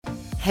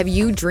Have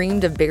you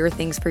dreamed of bigger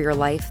things for your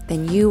life?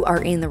 Then you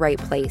are in the right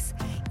place.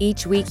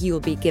 Each week, you will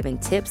be given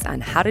tips on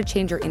how to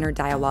change your inner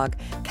dialogue,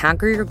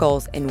 conquer your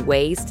goals, and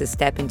ways to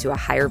step into a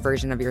higher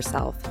version of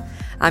yourself.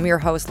 I'm your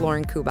host,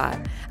 Lauren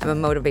Kubat. I'm a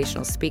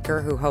motivational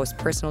speaker who hosts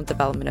personal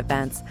development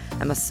events.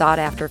 I'm a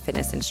sought-after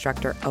fitness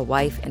instructor, a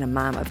wife, and a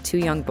mom of 2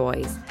 young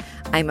boys.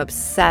 I'm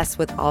obsessed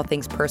with all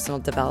things personal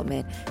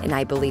development, and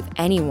I believe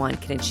anyone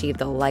can achieve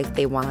the life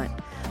they want.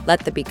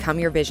 Let the Become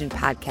Your Vision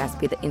podcast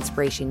be the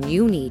inspiration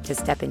you need to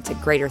step into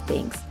greater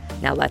things.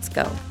 Now let's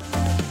go.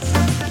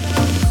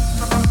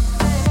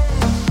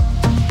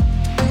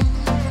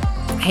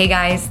 Hey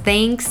guys,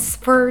 thanks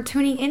for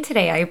tuning in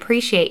today. I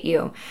appreciate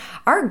you.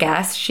 Our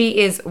guest, she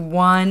is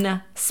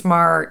one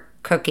smart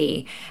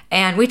cookie,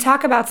 and we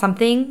talk about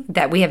something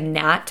that we have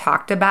not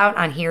talked about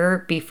on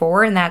here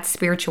before, and that's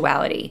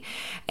spirituality.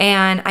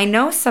 And I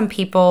know some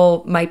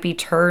people might be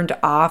turned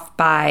off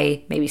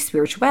by maybe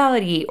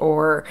spirituality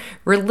or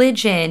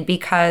religion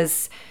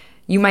because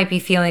you might be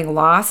feeling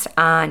lost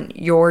on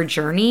your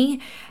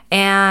journey.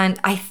 And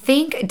I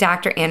think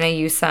Dr. Anna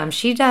Yuusum,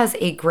 she does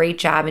a great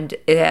job in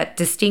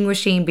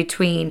distinguishing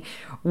between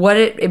what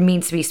it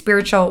means to be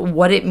spiritual,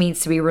 what it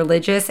means to be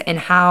religious, and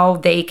how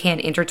they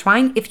can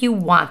intertwine if you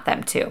want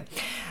them to.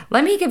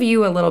 Let me give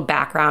you a little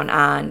background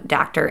on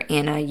Dr.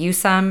 Anna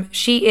Yuusum.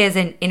 She is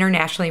an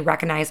internationally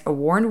recognized,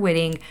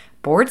 award-winning,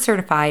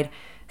 board-certified,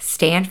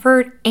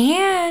 Stanford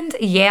and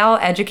Yale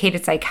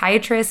educated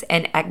psychiatrist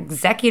and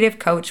executive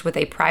coach with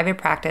a private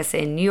practice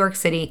in New York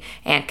City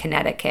and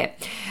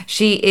Connecticut.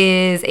 She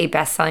is a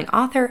best-selling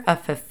author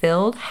of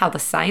Fulfilled: How the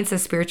Science of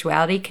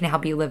Spirituality Can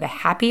Help You Live a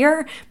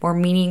Happier, More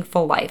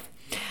Meaningful Life.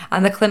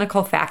 On the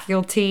clinical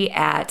faculty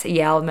at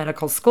Yale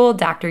Medical School,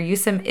 Dr.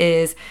 Yuusum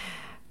is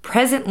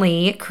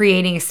presently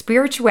creating a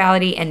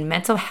spirituality and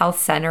mental health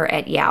center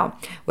at Yale,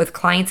 with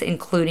clients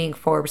including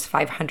Forbes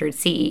 500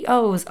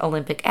 CEOs,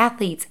 Olympic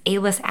athletes,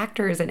 A-list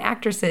actors and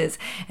actresses,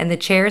 and the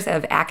chairs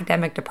of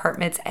academic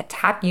departments at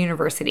top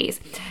universities.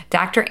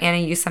 Dr.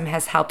 Anna Yuusum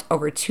has helped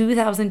over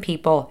 2,000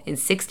 people in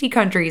 60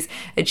 countries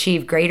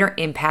achieve greater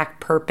impact,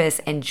 purpose,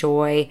 and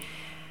joy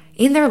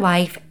in their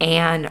life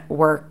and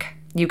work.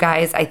 You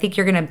guys, I think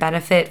you're going to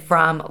benefit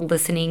from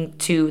listening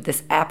to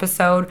this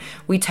episode.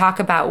 We talk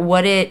about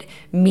what it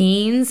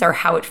means or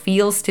how it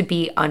feels to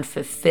be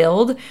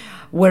unfulfilled.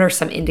 What are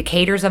some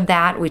indicators of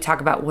that? We talk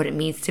about what it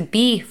means to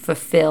be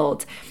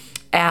fulfilled.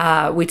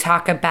 We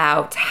talk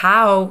about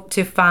how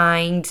to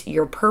find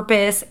your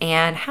purpose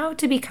and how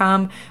to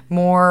become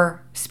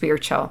more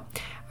spiritual.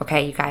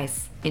 Okay, you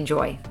guys,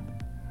 enjoy.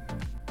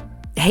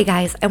 Hey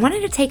guys, I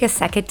wanted to take a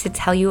second to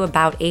tell you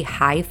about a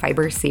high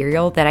fiber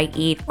cereal that I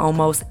eat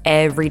almost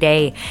every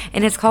day,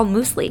 and it's called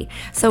muesli.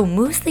 So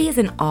muesli is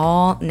an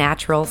all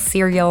natural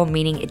cereal,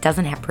 meaning it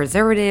doesn't have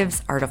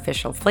preservatives,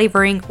 artificial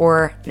flavoring,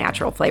 or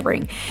natural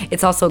flavoring.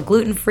 It's also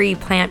gluten-free,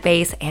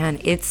 plant-based, and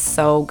it's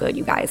so good,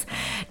 you guys.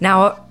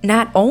 Now,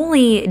 not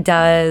only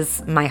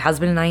does my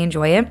husband and I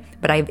enjoy it,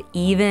 but I've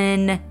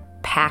even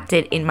packed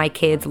it in my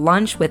kids'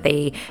 lunch with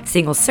a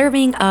single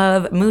serving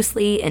of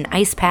muesli, an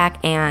ice pack,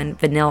 and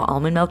vanilla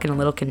almond milk in a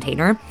little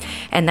container.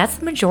 And that's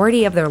the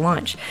majority of their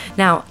lunch.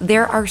 Now,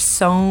 there are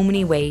so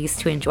many ways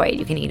to enjoy it.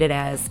 You can eat it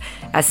as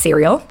a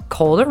cereal,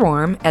 cold or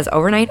warm, as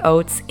overnight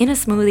oats, in a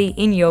smoothie,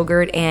 in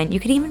yogurt, and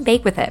you can even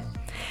bake with it.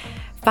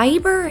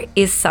 Fiber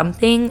is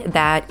something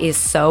that is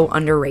so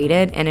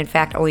underrated, and in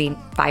fact, only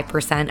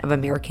 5% of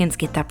Americans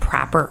get the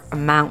proper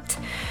amount.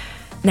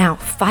 Now,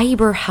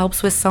 fiber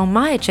helps with so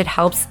much. It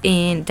helps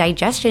in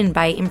digestion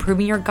by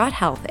improving your gut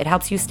health. It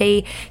helps you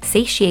stay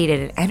satiated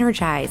and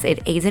energized.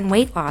 It aids in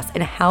weight loss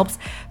and helps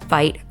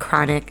fight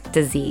chronic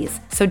disease.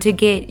 So to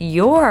get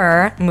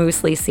your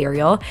muesli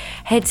cereal,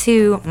 head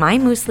to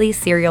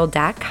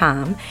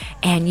mymueslicereal.com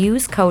and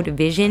use code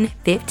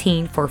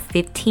VISION15 for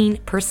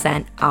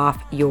 15%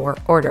 off your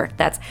order.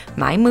 That's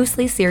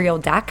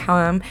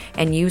mymueslicereal.com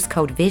and use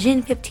code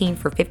VISION15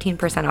 for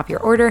 15% off your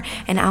order,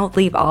 and I'll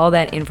leave all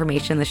that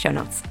information in the show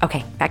notes.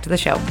 Okay, back to the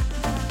show.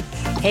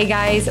 Hey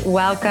guys,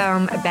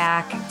 welcome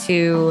back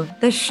to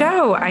the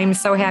show. I'm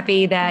so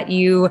happy that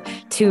you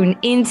tuned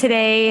in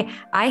today.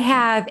 I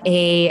have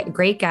a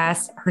great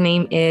guest. Her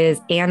name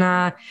is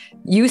Anna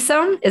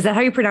Yuusum. Is that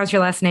how you pronounce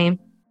your last name?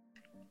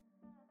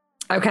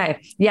 Okay.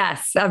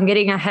 Yes, I'm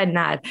getting a head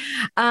nod.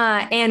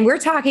 And we're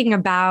talking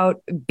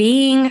about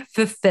being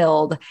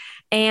fulfilled.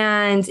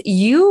 And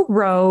you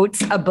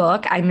wrote a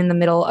book. I'm in the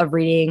middle of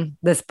reading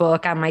this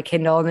book on my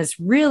Kindle, and it's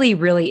really,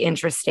 really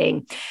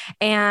interesting.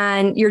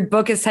 And your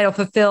book is titled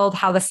Fulfilled: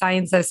 How the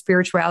Science of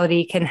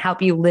Spirituality Can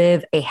Help You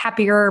Live a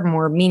Happier,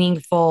 More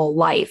Meaningful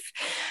Life.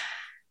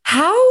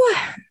 How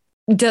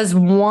does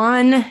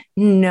one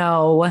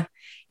know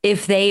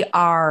if they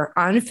are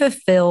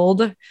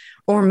unfulfilled,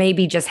 or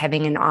maybe just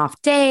having an off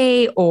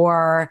day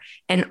or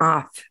an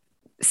off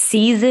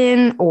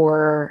season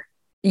or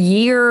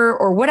year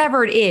or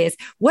whatever it is?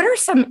 What are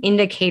some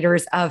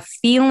indicators of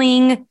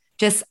feeling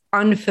just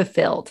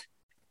unfulfilled?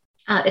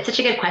 It's such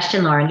a good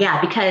question, Lauren. Yeah,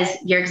 because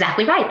you're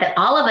exactly right that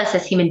all of us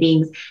as human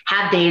beings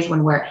have days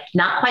when we're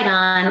not quite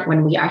on,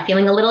 when we are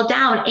feeling a little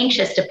down,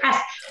 anxious,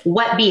 depressed.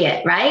 what be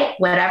it, right?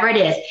 Whatever it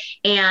is.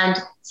 And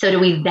so do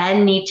we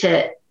then need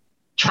to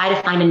try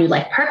to find a new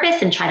life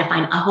purpose and try to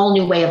find a whole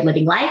new way of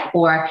living life?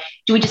 Or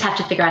do we just have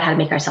to figure out how to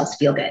make ourselves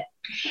feel good?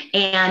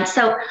 And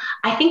so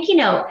I think,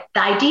 the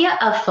idea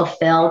of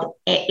fulfilled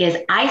is,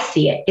 I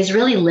see it, is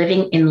really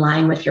living in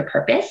line with your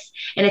purpose.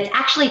 And it's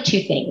actually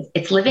two things.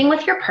 It's living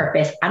with your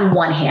purpose on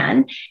one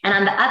hand. And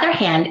on the other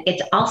hand,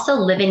 it's also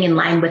living in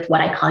line with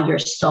what I call your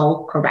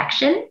soul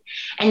correction.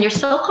 And your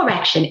soul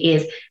correction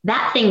is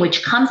that thing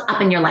which comes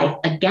up in your life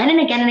again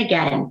and again and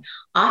again,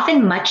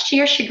 often much to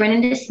your chagrin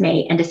and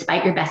dismay, and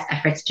despite your best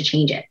efforts to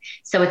change it.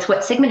 So it's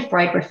what Sigmund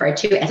Freud referred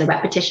to as a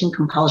repetition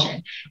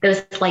compulsion.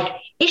 Those like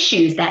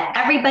issues that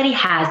everybody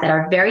has that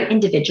are very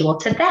individual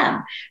to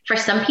them. For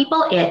some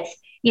people, it's,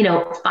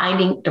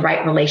 finding the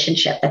right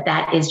relationship,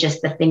 that is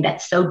just the thing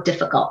that's so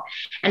difficult.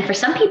 And for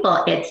some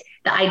people, it's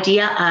the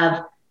idea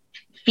of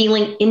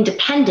feeling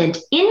independent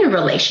in a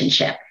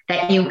relationship,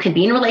 that you can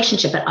be in a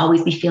relationship but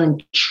always be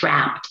feeling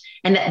trapped,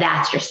 and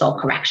that's your soul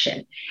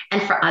correction.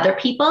 And for other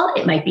people,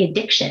 it might be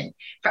addiction.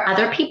 For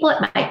other people,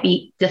 it might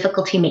be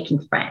difficulty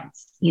making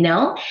friends,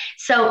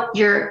 So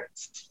your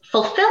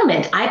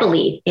fulfillment, I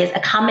believe, is a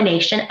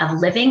combination of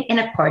living in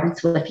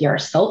accordance with your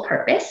soul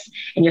purpose.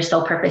 And your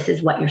soul purpose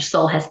is what your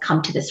soul has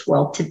come to this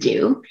world to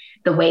do,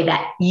 the way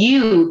that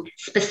you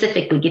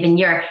specifically, given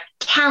your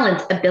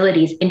talents,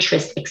 abilities,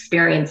 interests,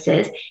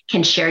 experiences,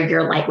 can share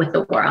your light with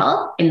the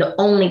world in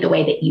only the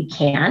way that you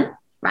can.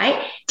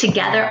 Right?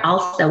 Together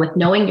also with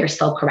knowing your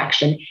soul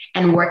correction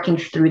and working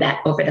through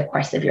that over the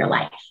course of your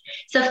life.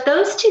 So if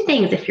those two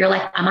things, if you're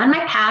like, I'm on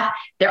my path,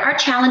 there are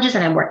challenges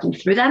and I'm working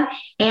through them,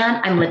 and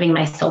I'm living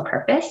my soul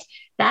purpose,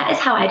 that is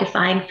how I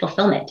define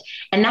fulfillment.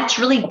 And that's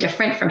really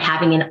different from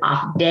having an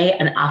off day,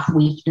 an off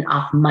week, an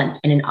off month,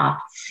 and an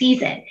off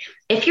season.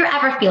 If you're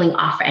ever feeling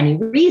off for any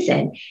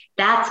reason,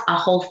 that's a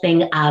whole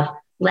thing of,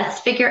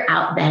 let's figure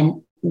out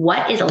then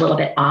what is a little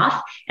bit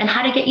off and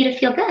how to get you to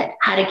feel good,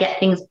 how to get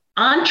things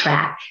on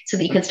track so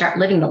that you can start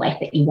living the life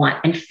that you want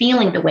and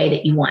feeling the way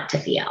that you want to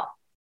feel.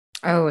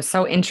 Oh,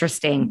 so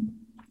interesting.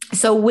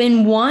 So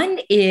when one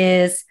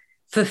is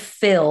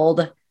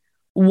fulfilled,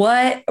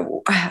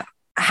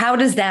 how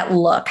does that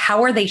look?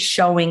 How are they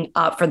showing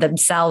up for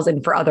themselves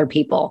and for other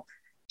people?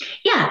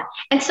 Yeah.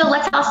 And so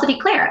let's also be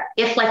clear.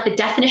 If like the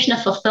definition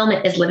of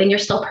fulfillment is living your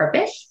soul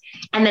purpose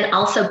and then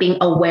also being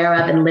aware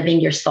of and living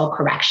your soul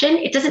correction,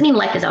 it doesn't mean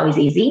life is always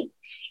easy.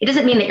 It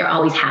doesn't mean that you're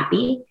always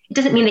happy. It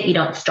doesn't mean that you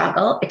don't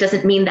struggle. It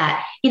doesn't mean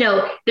that,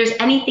 there's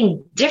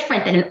anything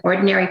different than an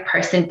ordinary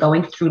person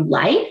going through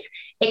life,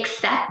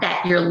 except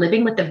that you're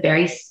living with a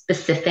very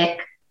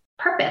specific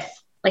purpose.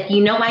 Like,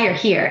 why you're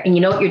here and you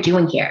know what you're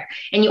doing here.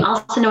 And you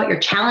also know what your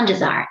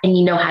challenges are and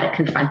you know how to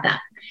confront them.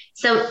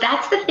 So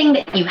that's the thing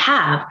that you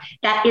have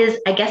that is,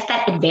 I guess,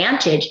 that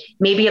advantage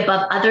maybe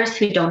above others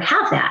who don't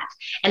have that.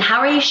 And how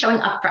are you showing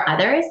up for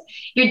others?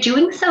 You're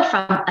doing so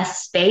from a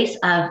space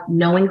of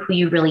knowing who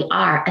you really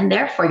are. And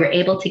therefore, you're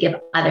able to give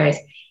others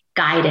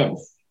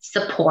guidance,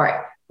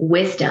 support,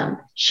 wisdom,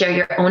 share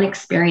your own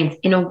experience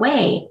in a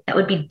way that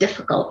would be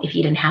difficult if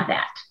you didn't have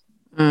that.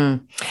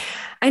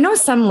 I know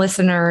some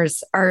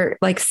listeners are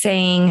like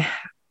saying,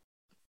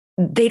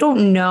 they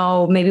don't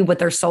know maybe what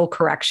their soul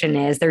correction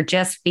is. They're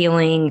just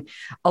feeling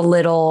a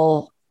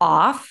little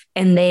off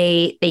and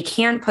they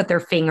can't put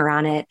their finger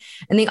on it.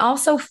 And they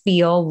also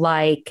feel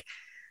like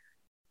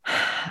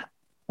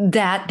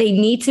that they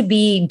need to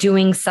be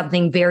doing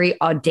something very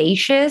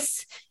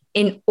audacious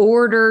in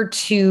order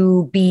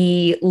to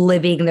be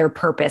living their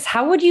purpose.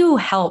 How would you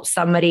help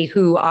somebody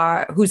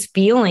who's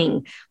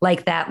feeling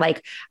like that?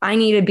 Like, I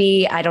need to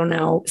be, I don't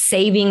know,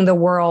 saving the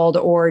world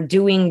or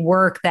doing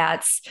work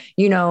that's,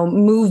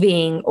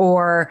 moving,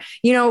 or,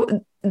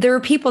 there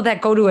are people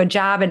that go to a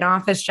job, an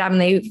office job,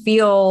 and they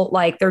feel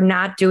like they're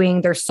not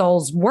doing their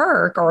soul's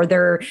work or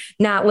they're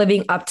not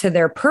living up to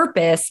their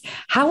purpose.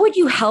 How would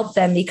you help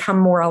them become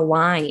more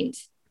aligned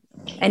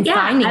and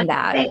finding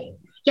that?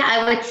 Yeah,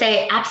 I would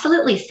say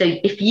absolutely. So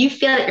if you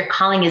feel that your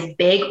calling is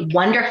big,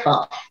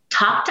 wonderful.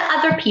 Talk to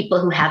other people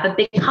who have a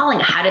big calling.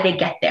 How do they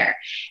get there?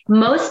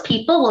 Most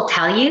people will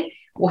tell you,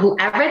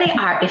 whoever they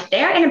are, if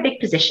they're in a big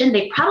position,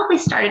 they probably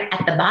started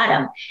at the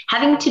bottom,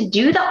 having to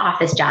do the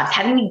office jobs,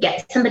 having to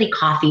get somebody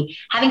coffee,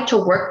 having to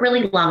work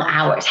really long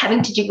hours,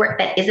 having to do work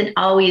that isn't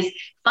always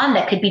fun,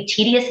 that could be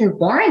tedious and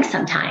boring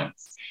sometimes.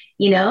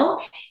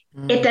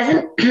 It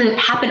doesn't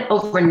happen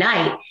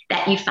overnight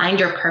that you find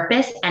your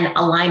purpose and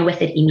align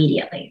with it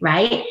immediately,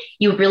 right?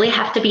 You really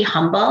have to be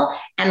humble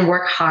and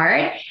work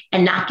hard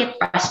and not get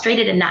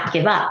frustrated and not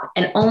give up.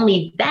 And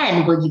only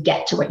then will you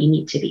get to where you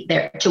need to be.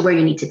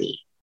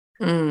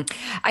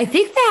 I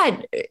think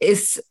that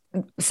is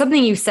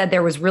something you said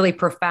there was really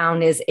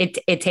profound, is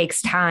it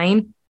takes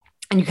time.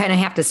 And you kind of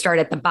have to start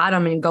at the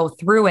bottom and go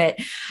through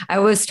it. I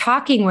was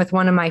talking with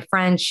one of my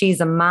friends. She's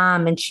a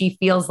mom, and she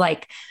feels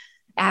like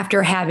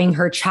after having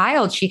her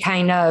child, she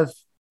kind of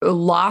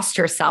lost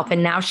herself.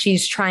 And now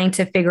she's trying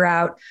to figure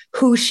out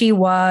who she is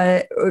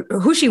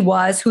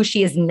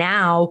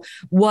now,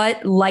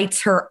 what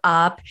lights her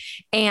up.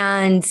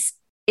 And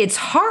it's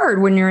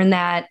hard when you're in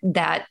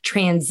that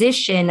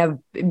transition of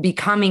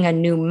becoming a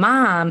new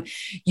mom.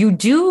 You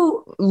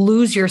do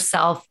lose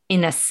yourself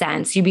in a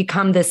sense. You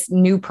become this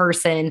new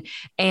person,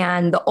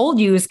 and the old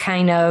you is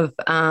kind of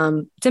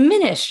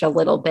diminished a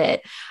little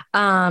bit.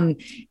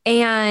 And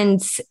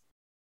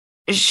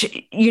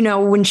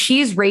when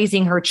she's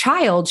raising her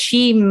child,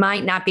 she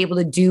might not be able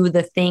to do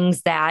the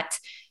things that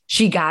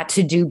she got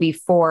to do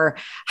before.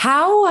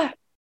 How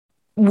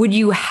would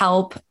you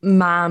help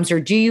moms,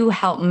 or do you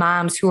help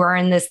moms who are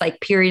in this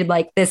like period,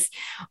 like this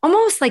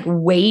almost like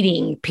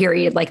waiting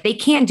period? Like they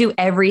can't do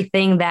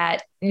everything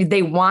that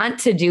they want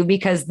to do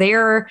because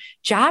their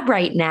job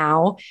right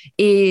now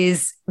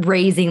is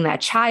raising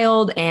that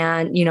child.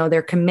 And,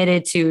 they're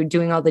committed to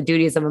doing all the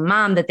duties of a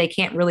mom, that they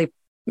can't really,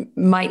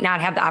 might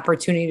not have the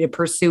opportunity to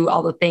pursue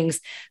all the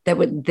things that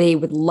they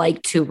would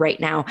like to right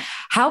now.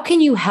 How can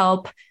you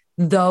help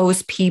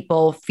those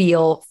people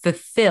feel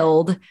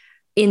fulfilled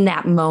in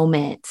that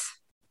moment?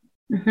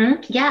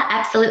 Mm-hmm. Yeah,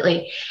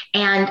 absolutely.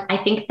 And I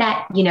think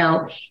that,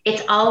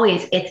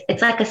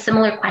 it's like a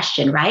similar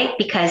question, right?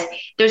 Because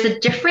there's a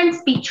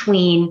difference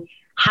between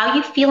how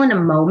you feel in a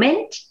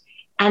moment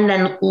and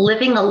then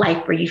living a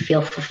life where you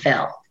feel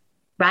fulfilled,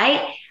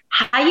 right?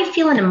 How you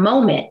feel in a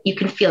moment, you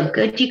can feel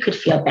good, you could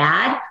feel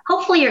bad.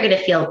 Hopefully you're going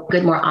to feel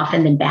good more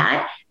often than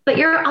bad, but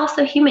you're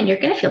also human. You're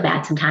going to feel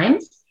bad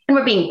sometimes. And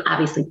we're being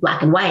obviously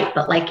black and white,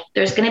 but like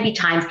there's going to be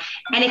times,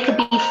 and it could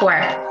be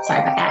sorry about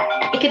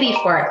that. It could be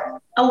for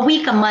a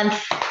week, a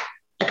month,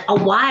 like a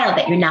while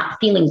that you're not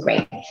feeling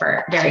great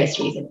for various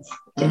reasons.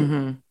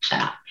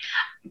 Shut up.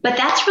 But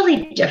that's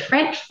really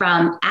different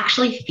from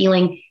actually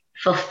feeling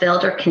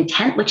fulfilled or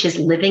content, which is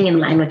living in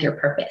line with your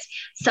purpose.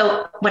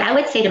 So what I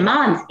would say to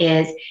moms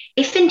is,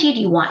 if indeed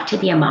you want to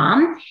be a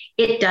mom,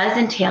 it does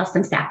entail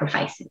some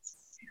sacrifices.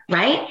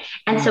 Right.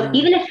 And so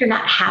even if you're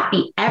not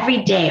happy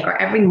every day or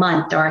every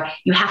month, or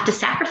you have to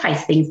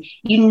sacrifice things,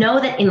 you know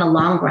that in the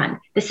long run,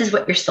 this is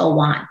what your soul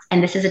wants.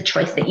 And this is a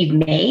choice that you've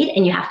made,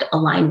 and you have to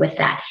align with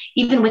that,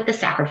 even with the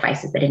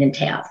sacrifices that it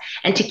entails,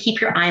 and to keep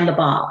your eye on the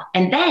ball.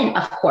 And then,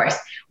 of course,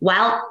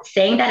 while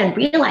saying that and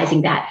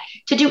realizing that,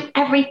 to do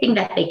everything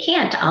that they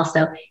can to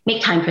also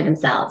make time for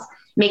themselves.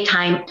 Make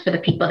time for the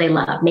people they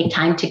love. Make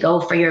time to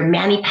go for your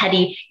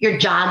mani-pedi, your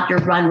jog, your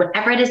run,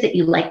 whatever it is that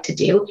you like to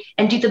do,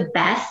 and do the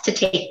best to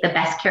take the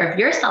best care of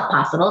yourself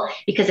possible.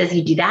 Because as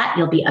you do that,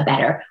 you'll be a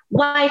better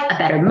wife, a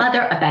better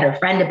mother, a better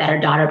friend, a better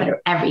daughter, a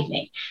better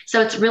everything. So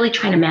it's really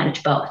trying to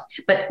manage both,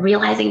 but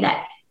realizing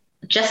that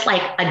just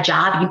like a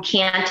job, you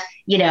can't,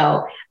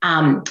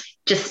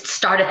 just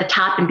start at the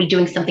top and be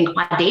doing something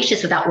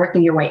audacious without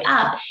working your way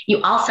up.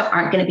 You also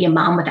aren't going to be a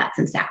mom without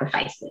some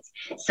sacrifices.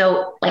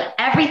 So like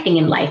everything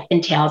in life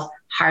entails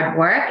hard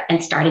work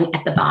and starting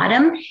at the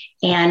bottom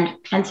and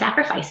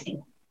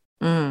sacrificing.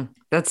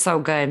 That's so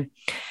good.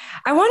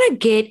 I want to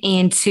get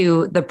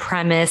into the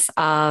premise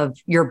of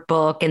your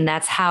book, and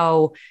that's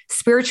how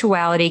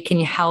spirituality can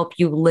help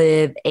you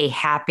live a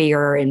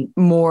happier and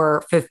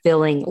more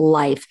fulfilling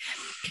life.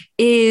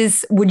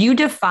 Would you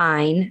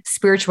define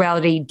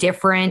spirituality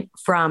different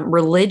from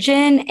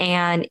religion?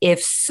 And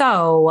if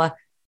so,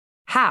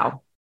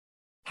 how?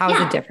 How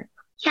is it different?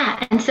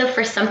 Yeah. And so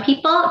for some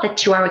people, the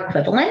two are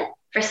equivalent.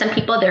 For some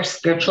people, they're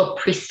spiritual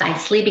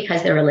precisely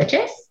because they're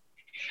religious.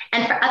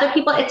 And for other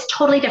people, it's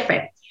totally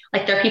different.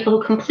 Like there are people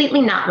who are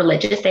completely not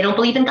religious. They don't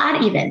believe in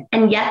God even.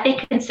 And yet they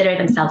consider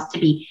themselves to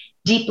be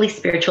deeply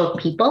spiritual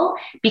people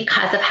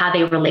because of how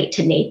they relate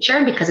to nature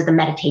and because of the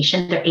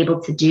meditation they're able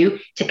to do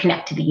to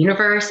connect to the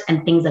universe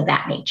and things of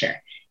that nature,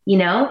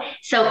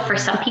 So for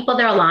some people,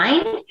 they're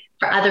aligned.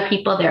 For other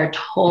people, they're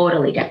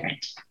totally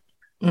different.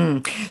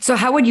 So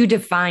how would you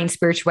define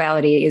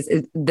spirituality? Is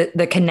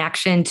the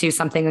connection to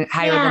something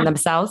higher than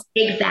themselves?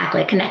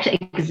 Exactly.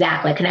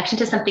 Connection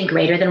to something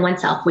greater than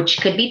oneself, which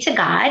could be to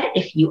God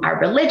if you are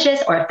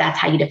religious, or if that's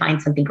how you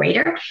define something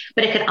greater.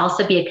 But it could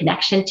also be a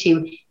connection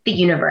to the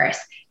universe,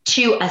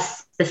 to a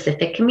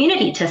specific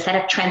community, to a set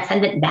of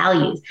transcendent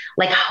values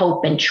like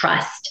hope and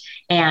trust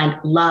and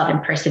love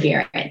and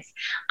perseverance,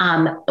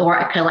 or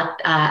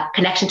a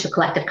connection to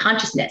collective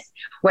consciousness.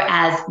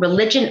 Whereas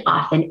religion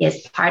often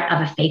is part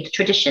of a faith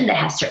tradition that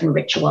has certain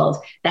rituals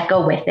that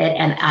go with it,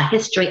 and a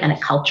history and a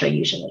culture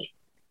usually.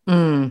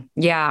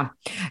 Yeah.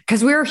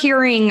 Because we're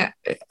hearing,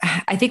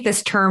 I think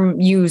this term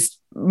used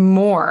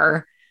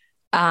more,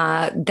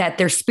 that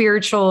they're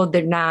spiritual.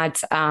 They're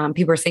not,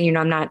 people are saying,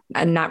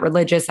 I'm not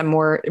religious. I'm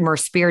more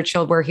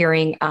spiritual. We're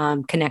hearing,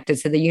 connected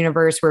to the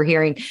universe. We're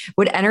hearing,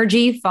 would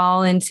energy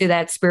fall into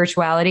that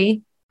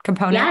spirituality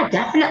component? Yeah,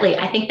 definitely.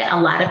 I think that a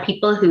lot of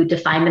people who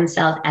define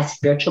themselves as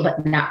spiritual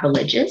but not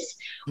religious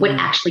would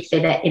actually say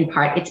that in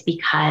part it's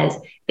because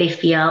they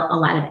feel a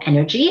lot of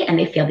energy, and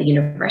they feel the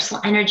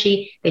universal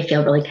energy. They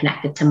feel really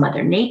connected to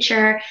Mother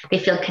Nature. They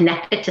feel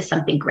connected to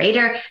something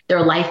greater.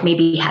 Their life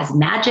maybe has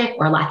magic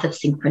or lots of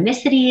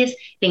synchronicities,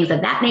 things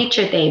of that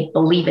nature. They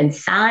believe in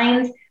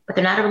signs, but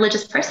they're not a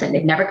religious person.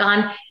 They've never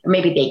gone, or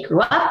maybe they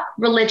grew up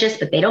religious,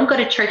 but they don't go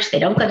to church. They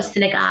don't go to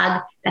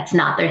synagogue. That's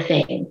not their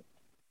thing.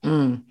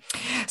 Mm.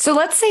 So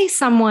let's say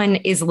someone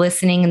is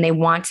listening and they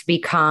want to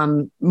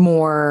become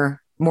more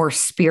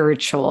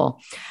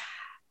spiritual.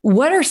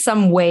 What are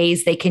some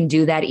ways they can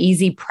do that?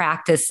 Easy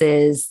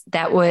practices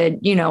that would,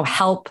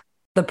 help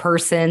the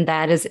person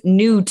that is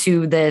new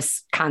to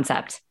this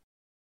concept?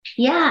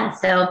 Yeah.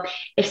 So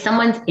if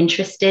someone's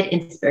interested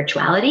in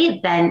spirituality,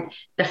 then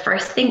the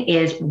first thing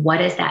is, what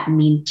does that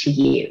mean to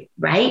you?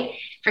 Right.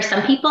 For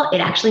some people, it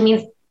actually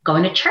means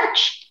going to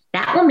church.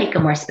 That will make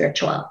them more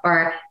spiritual,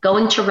 or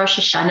going to Rosh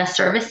Hashanah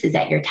services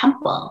at your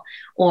temple,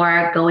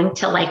 or going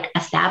to like a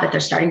Sabbath, or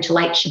starting to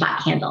light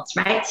Shabbat candles,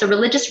 right? So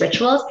religious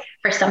rituals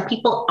for some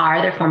people are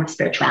their form of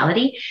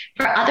spirituality.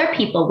 For other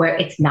people where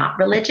it's not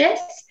religious,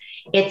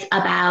 it's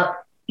about,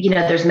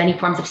 there's many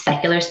forms of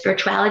secular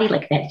spirituality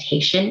like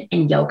meditation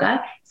and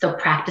yoga. So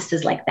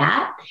practices like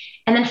that.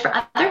 And then for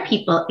other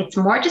people, it's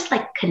more just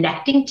like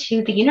connecting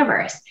to the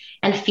universe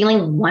and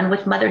feeling one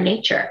with Mother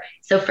Nature.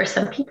 So for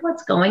some people,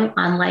 it's going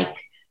on like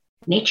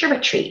nature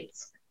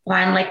retreats, or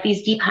on like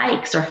these deep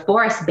hikes, or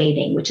forest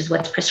bathing, which is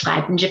what's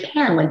prescribed in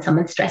Japan when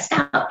someone's stressed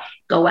out.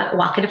 Go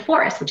walk in a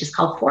forest, which is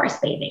called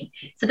forest bathing.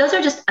 So those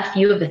are just a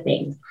few of the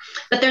things.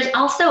 But there's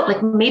also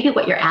like, maybe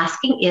what you're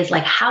asking is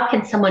like, how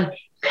can someone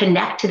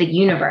connect to the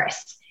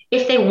universe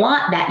if they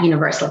want that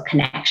universal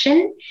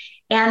connection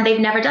and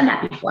they've never done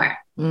that before?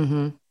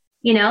 Mm-hmm.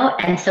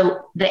 And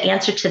so the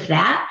answer to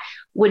that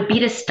would be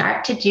to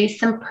start to do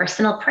some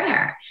personal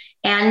prayer,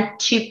 and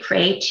to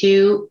pray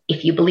to,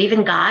 if you believe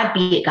in God,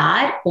 be it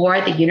God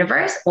or the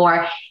universe,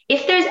 or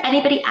if there's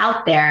anybody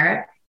out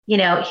there,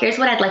 here's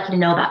what I'd like you to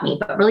know about me,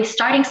 but really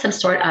starting some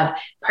sort of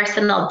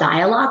personal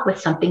dialogue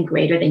with something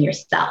greater than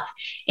yourself.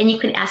 And you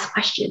can ask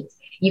questions.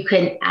 You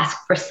can ask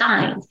for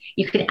signs.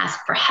 You can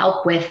ask for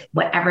help with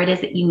whatever it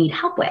is that you need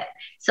help with.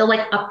 So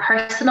like a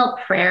personal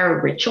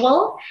prayer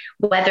ritual,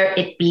 whether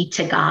it be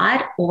to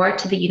God or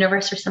to the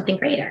universe or something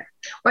greater,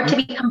 or to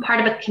become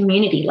part of a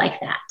community like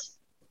that.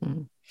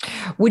 Mm-hmm.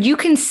 Would you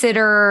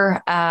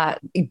consider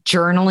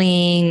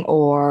journaling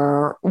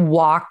or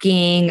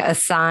walking a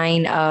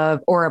sign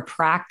of, or a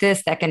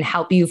practice that can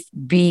help you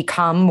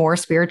become more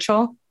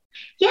spiritual?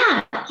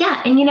 Yeah.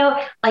 And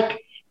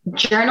like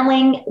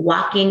journaling,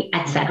 walking,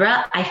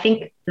 etc. I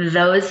think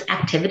those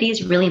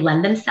activities really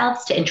lend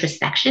themselves to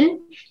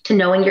introspection, to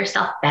knowing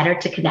yourself better,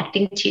 to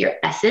connecting to your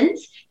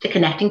essence, to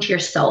connecting to your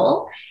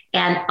soul.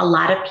 And a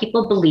lot of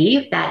people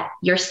believe that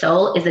your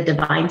soul is a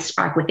divine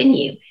spark within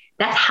you.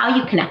 That's how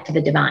you connect to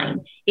the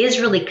divine, is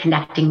really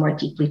connecting more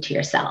deeply to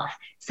yourself.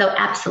 So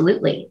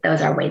absolutely,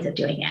 those are ways of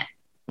doing it.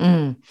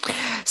 Mm.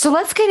 So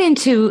let's get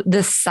into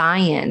the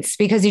science,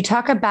 because you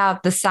talk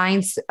about the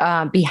science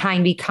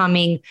behind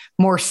becoming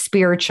more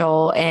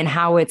spiritual and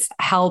how it's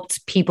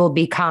helped people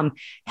become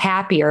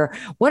happier.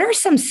 What are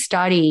some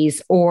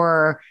studies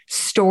or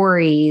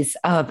stories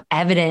of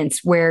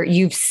evidence where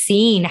you've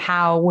seen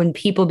how when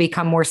people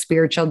become more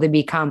spiritual, they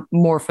become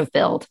more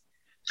fulfilled?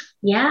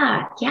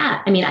 Yeah.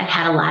 I mean, I've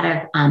had a lot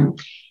of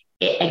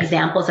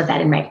examples of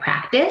that in my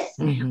practice,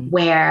 mm-hmm.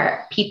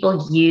 where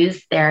people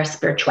use their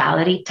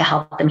spirituality to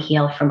help them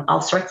heal from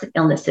all sorts of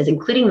illnesses,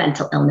 including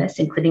mental illness,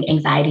 including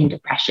anxiety and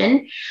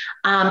depression.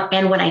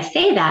 And when I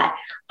say that,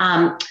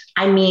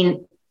 I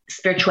mean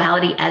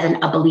spirituality as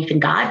a belief in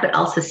God, but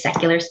also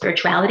secular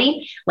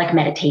spirituality, like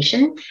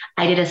meditation.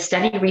 I did a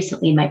study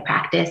recently in my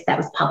practice that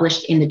was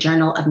published in the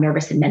Journal of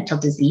Nervous and Mental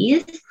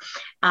Disease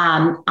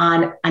on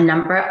a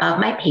number of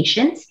my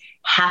patients.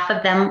 Half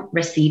of them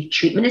received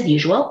treatment as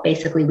usual.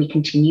 Basically, we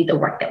continue the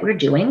work that we're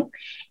doing.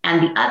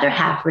 And the other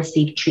half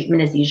received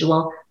treatment as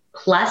usual,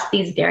 plus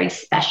these very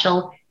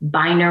special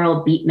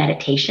binaural beat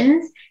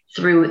meditations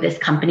through this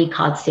company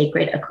called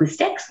Sacred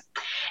Acoustics.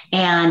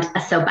 And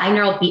so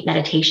binaural beat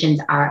meditations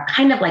are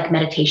kind of like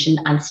meditation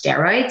on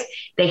steroids.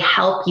 They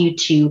help you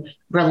to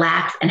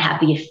relax and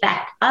have the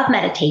effect of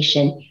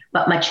meditation,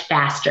 but much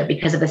faster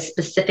because of a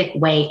specific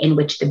way in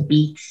which the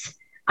beats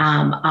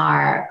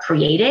are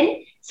created.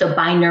 So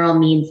binaural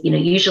means,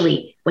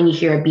 usually when you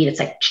hear a beat, it's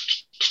like,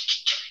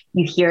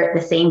 you hear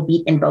the same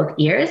beat in both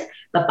ears.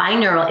 But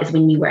binaural is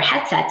when you wear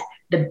headsets,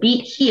 the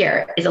beat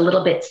here is a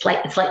little bit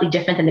slightly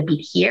different than the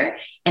beat here.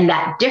 And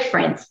that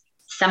difference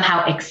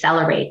somehow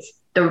accelerates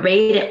the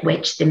rate at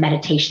which the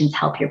meditations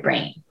help your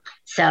brain.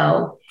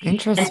 So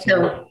interesting.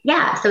 So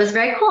it's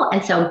very cool.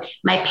 And so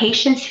my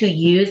patients who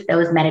use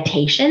those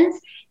meditations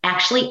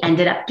actually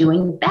ended up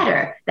doing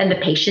better than the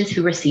patients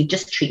who received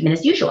just treatment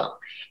as usual.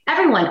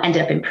 Everyone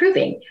ended up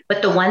improving,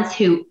 but the ones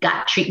who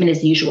got treatment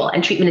as usual,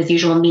 and treatment as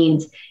usual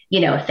means,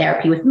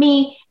 therapy with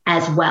me,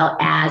 as well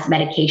as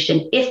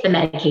medication, if the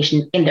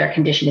medication in their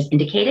condition is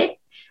indicated.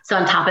 So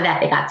on top of that,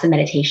 they got some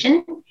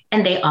meditation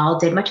and they all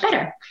did much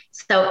better.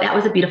 So that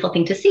was a beautiful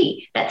thing to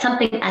see, that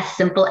something as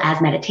simple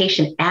as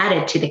meditation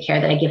added to the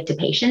care that I give to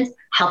patients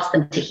helps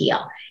them to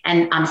heal.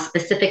 And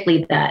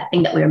specifically, the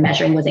thing that we were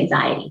measuring was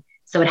anxiety.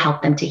 So it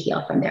helped them to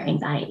heal from their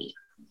anxiety.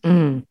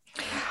 Mm.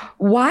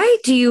 Why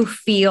do you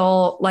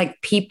feel like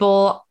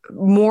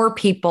more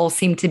people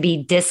seem to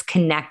be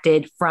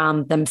disconnected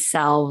from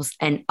themselves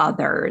and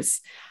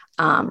others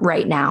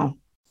right now?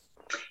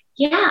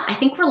 Yeah, I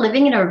think we're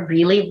living in a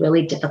really,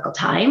 really difficult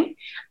time.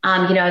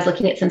 I was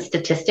looking at some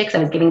statistics. I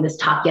was giving this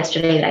talk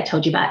yesterday that I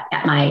told you about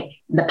at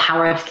the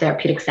Power of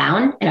Therapeutic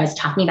Sound, and I was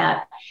talking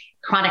about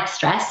chronic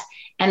stress.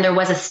 And there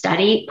was a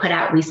study put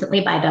out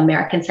recently by the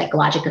American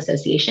Psychological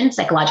Association.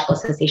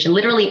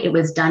 Literally, it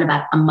was done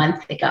about a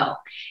month ago,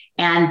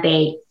 and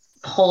they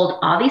polled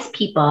all these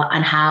people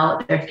on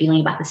how they're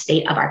feeling about the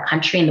state of our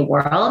country and the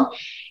world.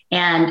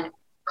 And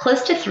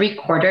close to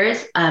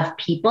 3/4 of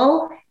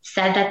people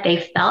said that they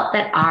felt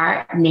that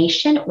our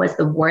nation was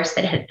the worst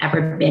that it had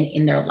ever been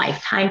in their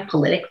lifetime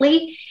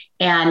politically.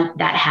 And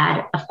that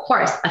had, of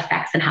course,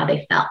 effects on how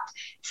they felt.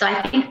 So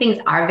I think things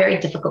are very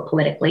difficult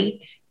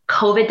politically.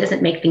 COVID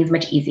doesn't make things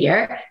much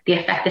easier. The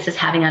effect this is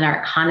having on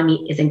our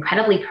economy is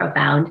incredibly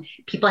profound.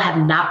 People have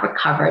not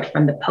recovered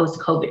from the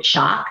post-COVID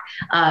shock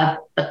of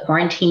the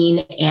quarantine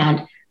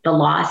and the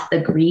loss,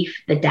 the grief,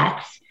 the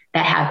deaths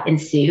that have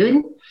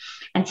ensued.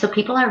 And so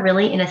people are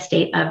really in a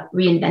state of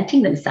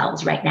reinventing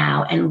themselves right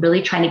now and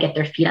really trying to get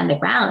their feet on the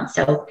ground.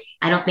 So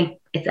I don't think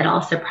it's at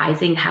all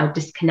surprising how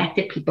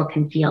disconnected people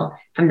can feel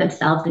from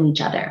themselves and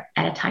each other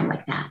at a time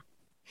like that.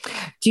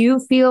 Do you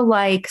feel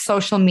like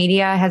social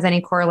media has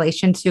any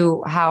correlation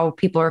to how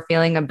people are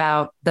feeling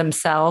about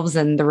themselves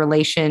and the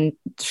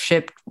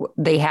relationship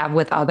they have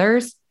with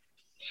others?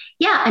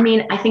 Yeah, I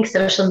mean, I think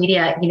social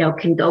media,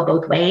 can go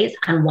both ways.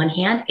 On one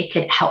hand, it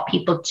could help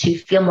people to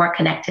feel more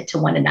connected to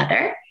one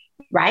another,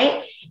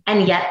 right?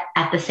 And yet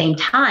at the same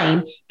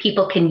time,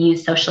 people can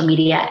use social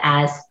media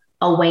as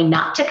a way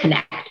not to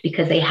connect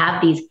because they have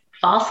these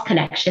false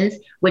connections,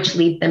 which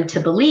lead them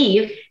to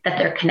believe that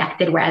they're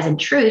connected. Whereas in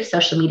truth,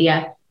 social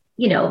media,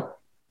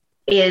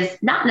 is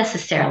not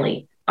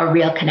necessarily a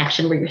real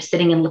connection where you're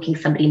sitting and looking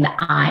somebody in the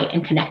eye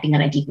and connecting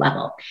on a deep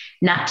level.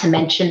 Not to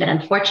mention that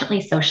unfortunately,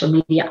 social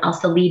media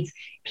also leads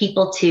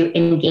people to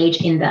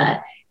engage in the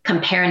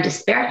compare and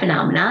despair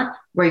phenomena,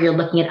 where you're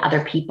looking at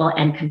other people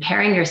and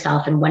comparing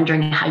yourself and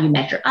wondering how you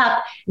measure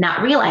up,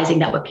 not realizing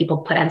that what people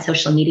put on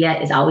social media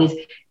is always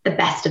the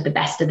best of the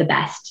best of the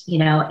best,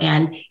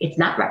 and it's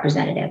not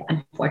representative,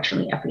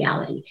 unfortunately, of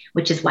reality,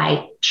 which is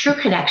why true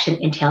connection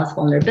entails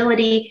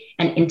vulnerability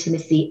and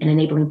intimacy and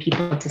enabling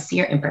people to see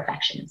your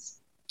imperfections.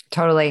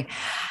 Totally.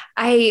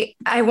 I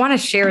want to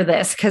share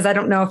this because I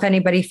don't know if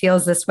anybody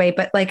feels this way,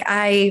 but like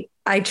I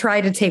try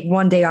to take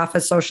one day off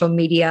of social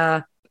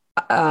media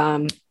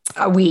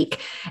a week,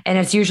 and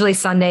it's usually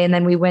Sunday. And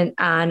then we went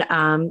on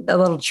a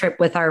little trip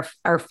with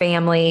our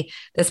family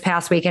this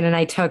past weekend, and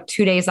I took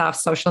 2 days off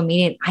social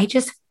media, and I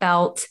just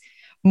felt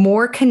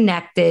more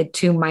connected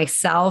to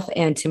myself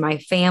and to my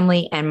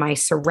family and my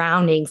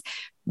surroundings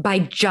by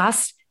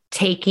just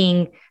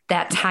taking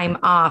that time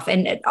off.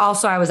 And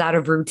also I was out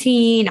of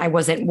routine. I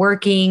wasn't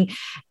working,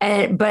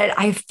 but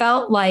I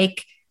felt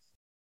like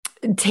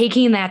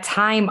taking that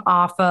time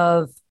off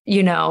of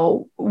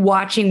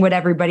watching what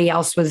everybody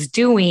else was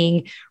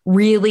doing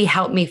really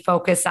helped me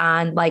focus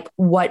on like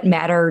what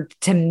mattered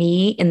to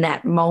me in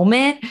that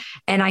moment.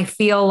 And I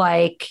feel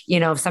like,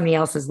 if somebody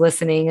else is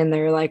listening and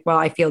they're like, well,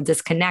 I feel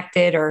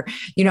disconnected, or,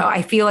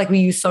 I feel like we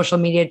use social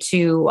media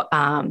to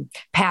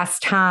pass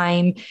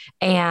time,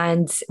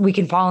 and we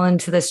can fall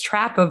into this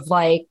trap of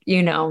like,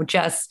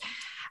 just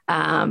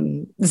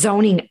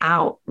zoning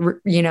out,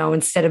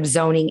 instead of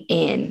zoning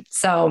in.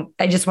 So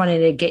I just wanted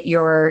to get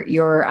your,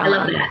 I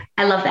love that.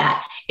 I love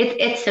that.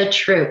 It's so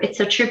true. It's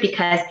so true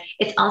because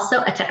it's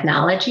also a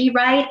technology,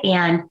 right?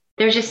 And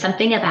there's just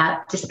something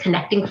about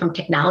disconnecting from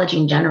technology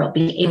in general,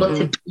 being able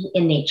to be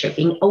in nature,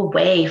 being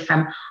away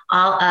from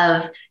all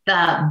of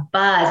the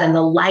buzz and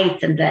the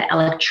lights and the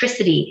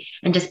electricity,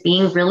 and just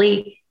being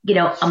really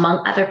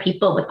among other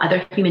people with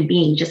other human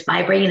beings, just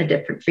vibrating in a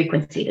different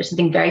frequency. There's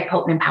something very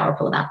potent and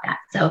powerful about that.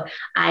 So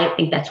I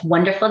think that's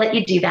wonderful that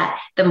you do that.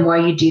 The more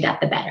you do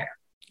that, the better.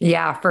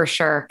 Yeah, for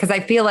sure. Because I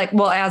feel like,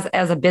 well,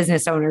 as a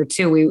business owner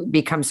too, we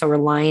become so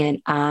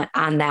reliant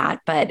on that,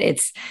 but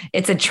it's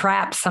a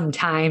trap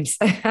sometimes.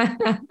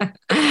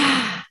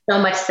 So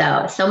much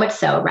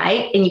so,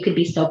 right? And you could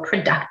be so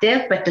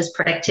productive, but does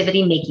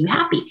productivity make you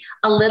happy?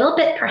 A little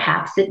bit,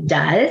 perhaps it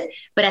does,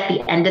 but at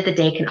the end of the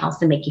day, it can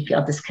also make you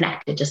feel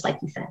disconnected, just like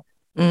you said.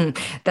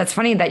 That's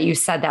funny that you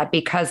said that,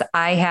 because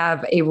I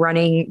have a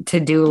running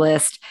to-do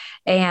list,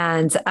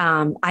 and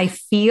I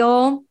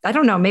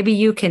don't know, maybe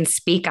you can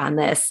speak on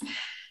this,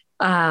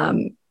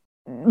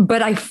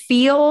 but I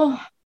feel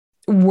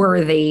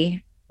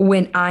worthy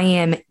when I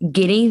am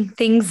getting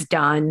things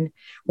done,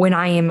 when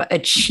I am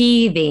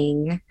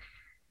achieving.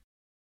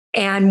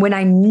 And when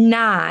I'm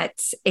not,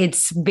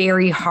 it's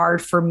very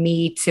hard for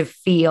me to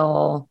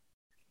feel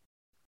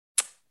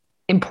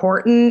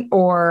important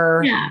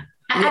or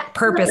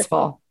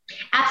purposeful.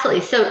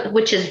 Absolutely. So,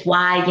 which is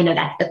why,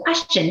 that's the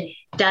question.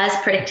 Does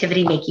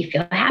productivity make you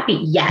feel happy?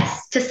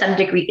 Yes, to some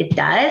degree it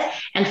does.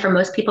 And for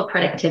most people,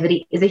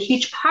 productivity is a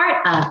huge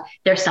part of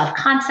their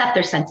self-concept,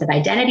 their sense of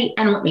identity,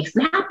 and what makes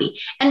them happy.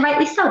 And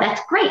rightly so, that's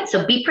great.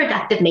 So be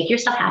productive, make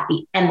yourself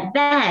happy. And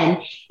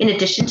then in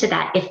addition to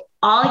that, if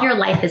all your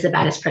life is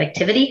about is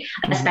productivity,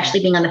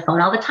 especially being on the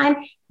phone all the time,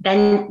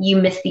 then you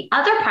miss the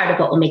other part of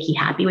what will make you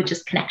happy, which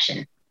is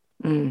connection.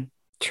 Mm,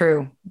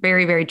 true.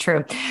 Very, very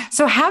true.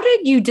 So how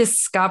did you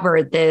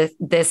discover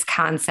this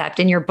concept?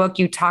 In your book,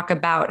 you talk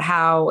about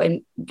how,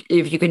 and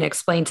if you can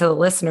explain to the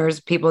listeners,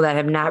 people that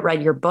have not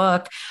read your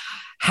book,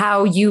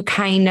 how you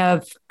kind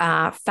of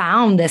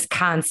found this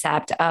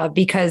concept of,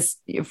 because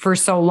for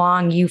so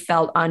long you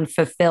felt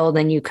unfulfilled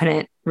and you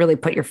couldn't really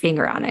put your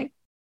finger on it.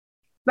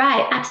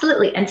 Right,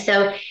 absolutely. And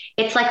so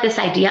it's like this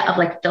idea of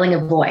like filling a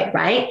void,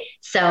 right?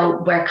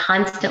 So we're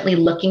constantly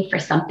looking for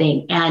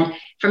something. And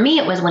for me,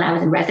 it was when I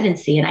was in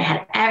residency and I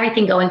had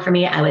everything going for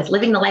me. I was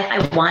living the life I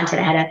wanted.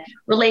 I had a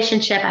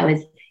relationship. I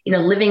was,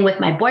 living with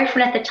my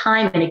boyfriend at the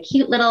time in a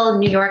cute little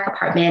New York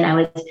apartment. I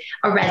was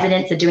a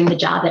resident, so doing the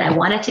job that I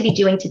wanted to be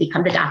doing to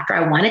become the doctor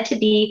I wanted to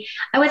be.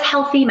 I was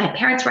healthy. My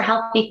parents were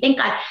healthy. Thank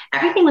God.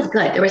 Everything was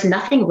good. There was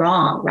nothing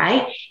wrong,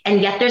 right?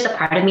 And yet there's a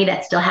part of me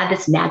that still had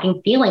this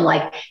nagging feeling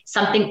like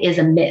something is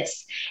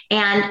amiss.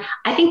 And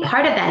I think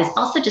part of that is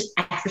also just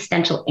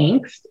existential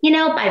angst.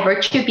 By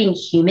virtue of being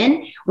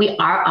human, we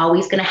are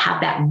always going to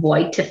have that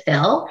void to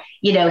fill.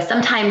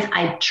 Sometimes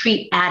I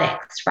treat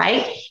addicts,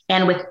 right?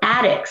 And with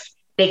addicts,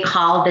 they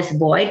call this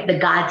void the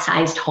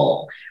God-sized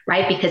hole,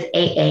 right? Because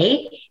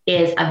AA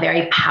is a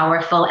very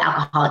powerful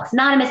Alcoholics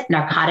Anonymous,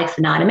 Narcotics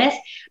Anonymous.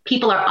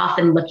 People are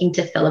often looking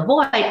to fill a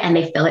void and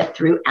they fill it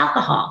through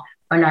alcohol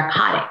or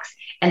narcotics.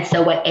 And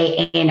so what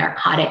AA and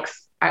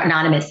Narcotics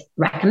Anonymous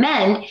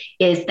recommend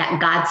is that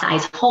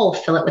God-sized hole,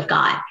 fill it with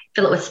God,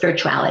 fill it with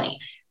spirituality.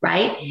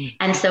 Right.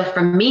 And so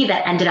for me,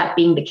 that ended up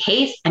being the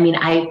case. I mean,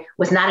 I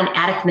was not an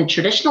addict in the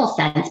traditional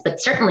sense,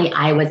 but certainly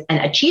I was an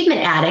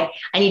achievement addict.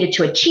 I needed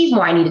to achieve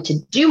more. I needed to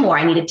do more.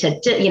 I needed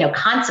to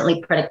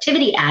constantly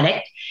productivity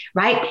addict.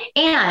 Right.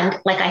 And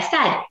like I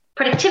said,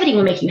 productivity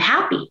will make you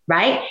happy.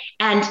 Right.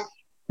 And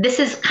this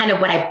is kind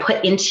of what I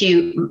put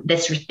into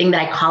this thing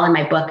that I call in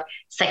my book,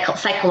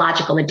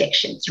 psychological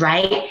addictions,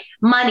 right?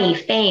 Money,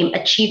 fame,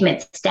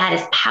 achievement,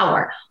 status,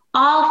 power,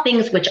 all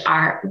things which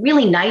are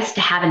really nice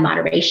to have in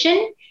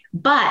moderation,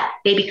 but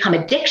they become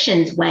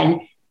addictions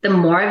when the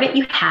more of it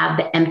you have,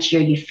 the emptier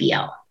you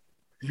feel.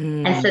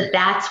 And so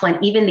that's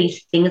when even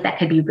these things that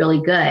could be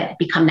really good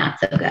become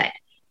not so good,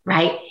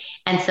 right?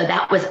 And so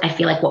that was, I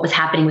feel like, what was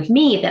happening with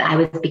me, that I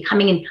was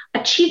becoming an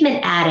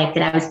achievement addict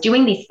and I was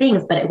doing these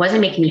things, but it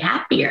wasn't making me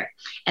happier.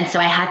 And so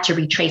I had to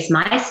retrace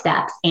my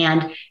steps.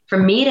 And for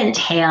me, it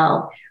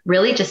entailed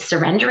really just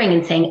surrendering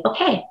and saying,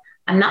 okay,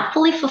 I'm not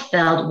fully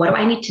fulfilled. What do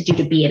I need to do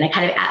to be? And I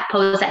kind of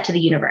pose that to the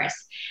universe.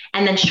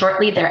 And then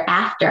shortly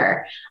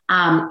thereafter,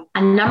 a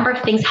number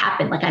of things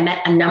happened. Like I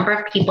met a number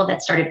of people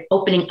that started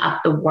opening up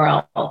the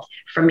world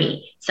for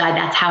me. So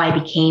that's how I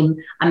became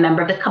a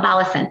member of the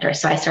Kabbalah Center.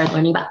 So I started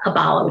learning about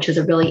Kabbalah, which was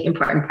a really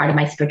important part of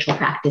my spiritual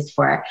practice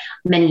for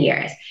many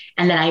years.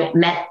 And then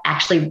I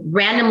actually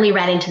randomly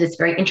ran into this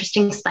very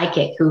interesting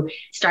psychic who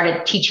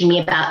started teaching me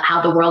about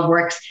how the world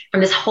works from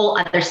this whole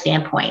other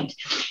standpoint.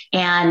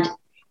 And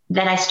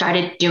then I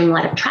started doing a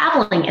lot of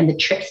traveling, and the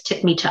trips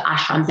took me to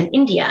ashrams in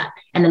India,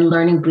 and then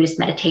learning Buddhist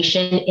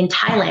meditation in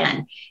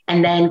Thailand,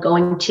 and then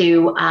going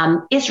to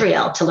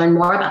Israel to learn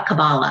more about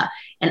Kabbalah,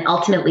 and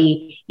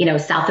ultimately,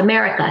 South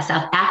America,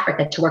 South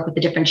Africa, to work with the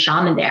different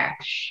shaman there.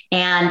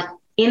 And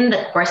in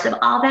the course of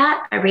all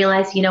that, I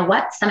realized,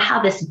 what?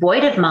 Somehow this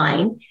void of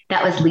mine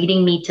that was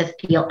leading me to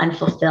feel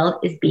unfulfilled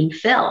is being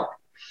filled.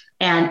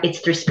 And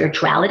it's through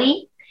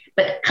spirituality,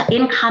 but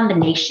in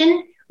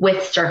combination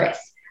with service.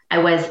 I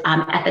was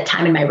at the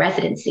time in my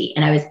residency,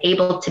 and I was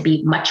able to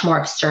be much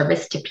more of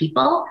service to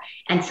people.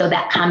 And so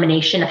that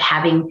combination of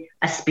having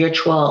a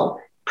spiritual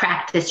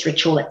practice,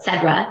 ritual,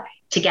 etc.,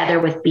 together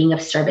with being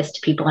of service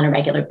to people on a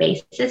regular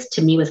basis,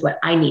 to me was what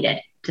I needed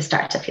to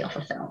start to feel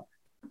fulfilled.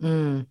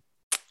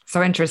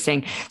 So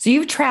interesting. So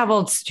you've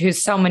traveled to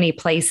so many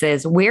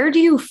places. Where do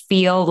you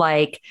feel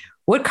like,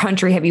 what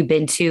country have you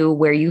been to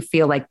where you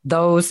feel like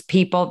those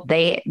people,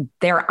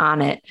 they're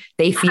on it.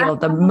 They feel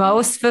the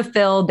most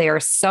fulfilled. They are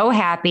so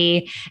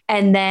happy.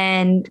 And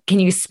then can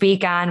you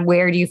speak on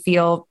where do you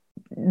feel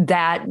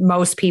that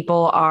most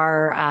people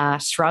are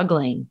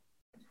struggling?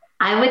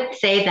 I would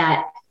say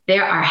that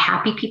there are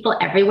happy people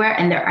everywhere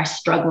and there are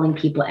struggling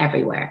people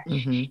everywhere.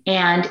 Mm-hmm.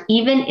 And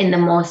even in the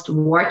most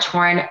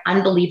war-torn,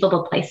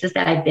 unbelievable places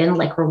that I've been,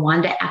 like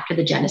Rwanda after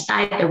the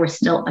genocide, there were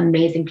still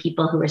amazing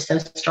people who were so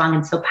strong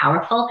and so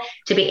powerful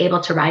to be able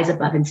to rise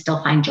above and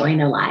still find joy in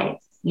their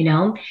lives,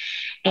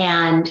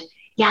 And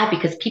yeah,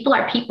 because people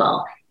are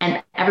people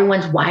and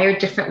everyone's wired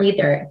differently.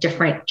 They're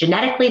different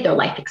genetically. Their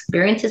life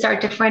experiences are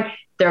different.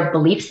 Their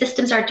belief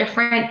systems are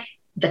different.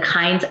 The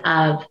kinds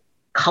of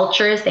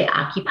cultures they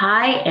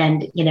occupy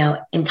and,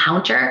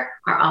 encounter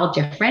are all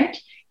different.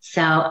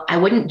 So I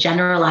wouldn't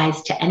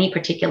generalize to any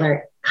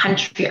particular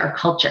country or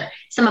culture.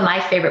 Some of my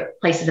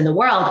favorite places in the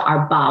world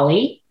are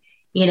Bali,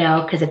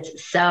 because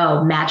it's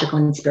so magical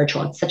and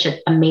spiritual. It's such an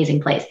amazing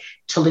place.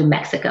 Tulum,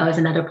 Mexico is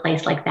another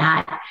place like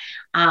that.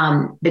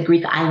 The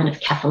Greek island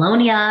of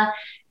Kefalonia.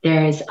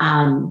 There's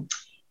Mount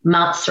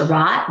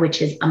Serrat,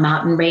 which is a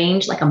mountain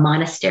range, like a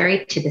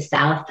monastery to the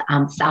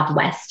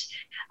southwest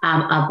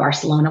of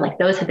Barcelona. Like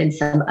those have been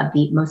some of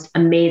the most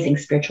amazing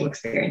spiritual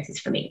experiences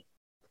for me.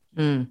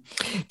 Mm.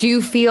 Do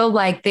you feel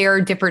like there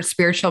are different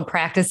spiritual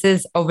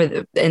practices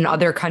in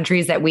other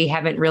countries that we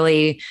haven't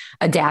really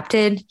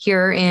adapted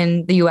here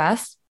in the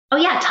US? Oh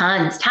yeah,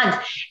 tons, tons.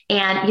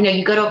 And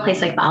you go to a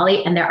place like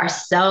Bali and there are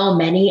so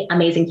many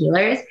amazing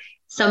healers,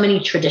 so many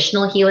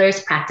traditional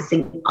healers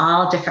practicing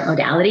all different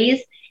modalities.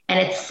 And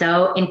it's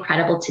so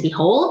incredible to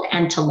behold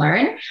and to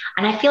learn.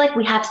 And I feel like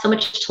we have so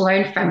much to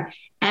learn from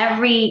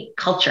every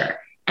culture.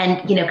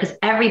 And, because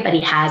everybody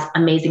has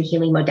amazing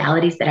healing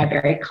modalities that are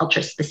very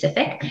culture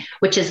specific,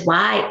 which is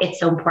why it's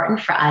so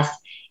important for us,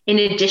 in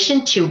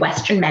addition to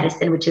Western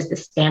medicine, which is the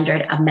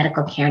standard of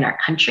medical care in our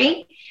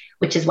country,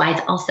 which is why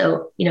it's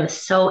also,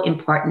 so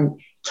important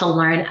to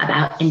learn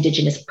about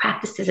indigenous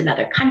practices in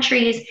other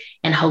countries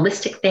and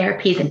holistic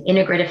therapies and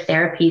integrative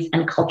therapies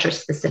and culture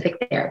specific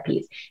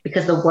therapies,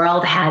 because the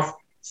world has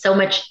so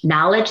much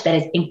knowledge that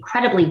is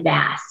incredibly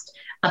vast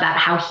about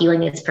how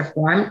healing is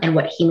performed and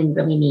what healing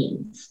really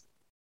means.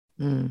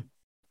 Mm,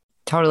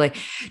 totally.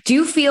 Do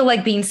you feel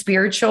like being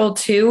spiritual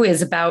too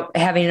is about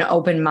having an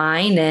open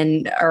mind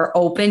and are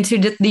open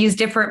to these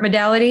different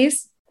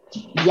modalities?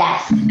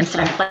 Yes. And so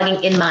I'm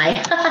plugging in my,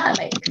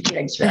 my computer.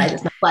 I just realized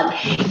it's not plugged.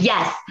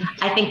 Yes.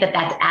 I think that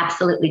that's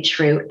absolutely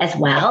true as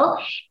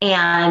well.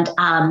 And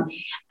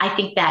I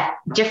think that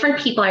different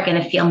people are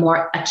going to feel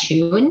more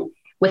attuned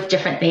with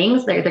different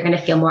things. They're going to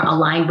feel more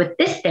aligned with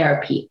this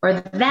therapy or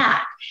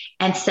that.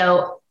 And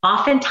so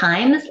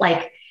oftentimes,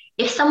 like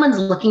if someone's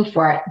looking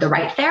for the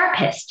right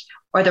therapist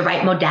or the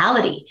right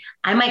modality,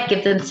 I might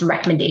give them some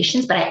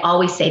recommendations, but I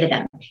always say to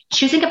them,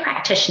 choosing a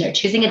practitioner,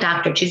 choosing a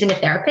doctor, choosing a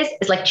therapist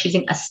is like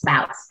choosing a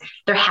spouse.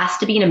 There has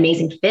to be an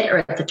amazing fit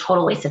or it's a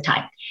total waste of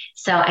time.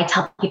 So I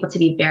tell people to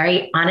be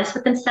very honest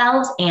with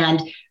themselves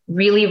and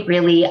really,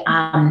 really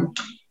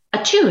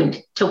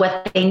attuned to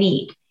what they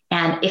need.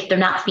 And if they're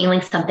not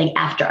feeling something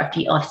after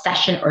a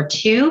session or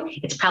two,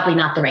 it's probably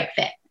not the right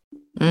fit.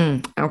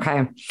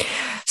 Okay.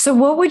 So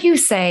what would you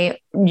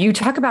say? You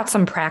talk about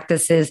some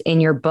practices in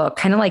your book,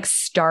 kind of like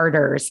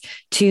starters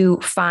to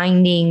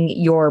finding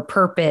your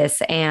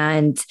purpose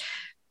and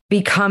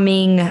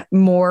becoming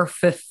more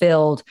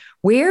fulfilled.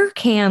 Where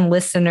can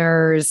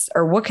listeners,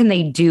 or what can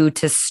they do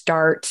to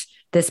start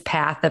this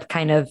path of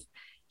kind of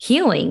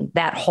healing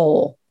that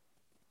hole?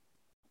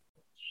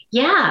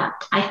 Yeah,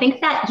 I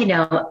think that,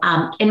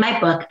 in my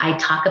book, I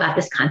talk about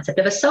this concept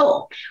of a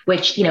soul,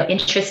 which,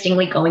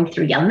 interestingly, going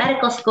through Yale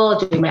Medical School,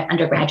 doing my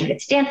undergraduate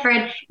at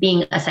Stanford,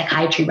 being a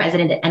psychiatry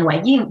resident at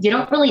NYU, you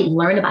don't really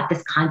learn about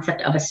this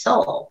concept of a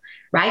soul,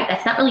 right?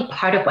 That's not really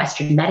part of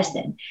Western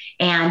medicine.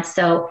 And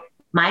so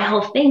my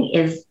whole thing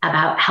is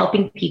about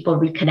helping people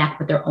reconnect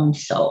with their own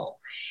soul.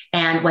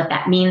 And what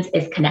that means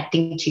is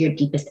connecting to your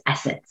deepest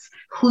essence,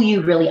 who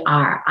you really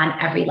are on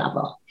every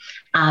level.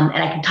 And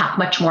I can talk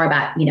much more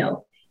about,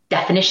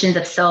 definitions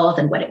of souls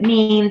and what it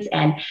means.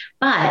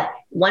 But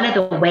one of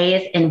the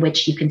ways in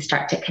which you can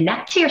start to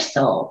connect to your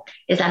soul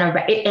is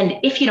and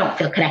if you don't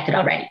feel connected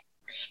already,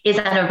 is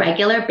on a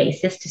regular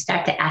basis to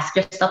start to ask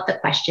yourself the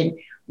question,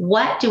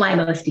 what do I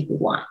most deeply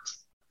want?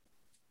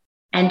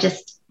 And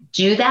just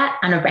do that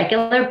on a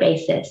regular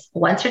basis,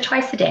 once or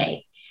twice a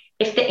day.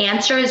 If the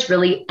answer is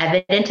really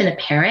evident and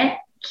apparent,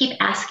 keep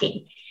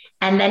asking.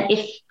 And then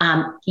if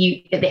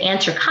the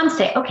answer comes,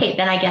 say, okay,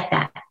 then I get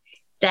that.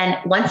 Then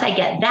once I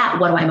get that,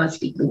 what do I most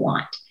deeply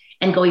want?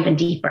 And go even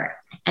deeper.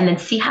 And then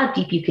see how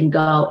deep you can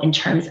go in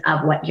terms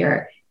of what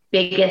your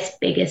biggest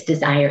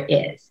desire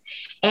is.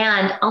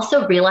 And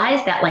also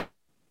realize that like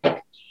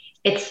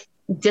it's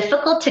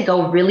difficult to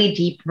go really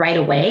deep right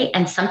away.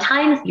 And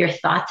sometimes your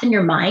thoughts in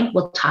your mind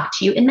will talk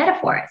to you in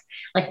metaphors.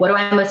 Like, what do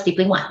I most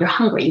deeply want? You're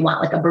hungry. You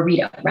want like a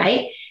burrito,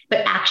 right?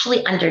 But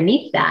actually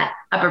underneath that,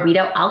 a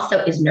burrito also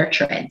is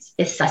nurturance,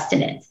 is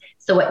sustenance.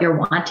 So what you're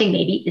wanting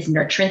maybe is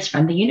nurturance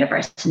from the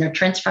universe,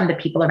 nurturance from the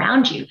people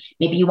around you.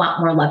 Maybe you want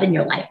more love in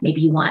your life.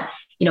 Maybe you want,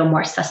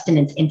 more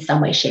sustenance in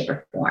some way, shape,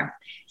 or form.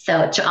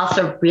 So to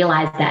also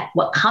realize that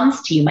what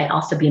comes to you might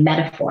also be a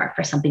metaphor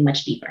for something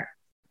much deeper.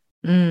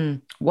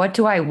 What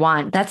do I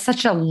want? That's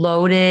such a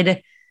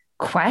loaded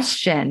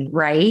question,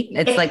 right?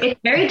 It's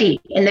very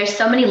deep and there's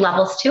so many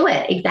levels to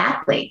it.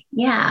 Exactly.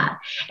 Yeah.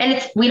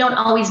 And we don't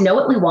always know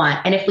what we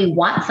want. And if we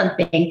want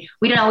something,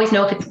 we don't always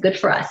know if it's good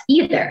for us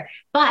either,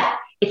 but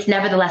it's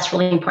nevertheless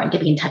really important to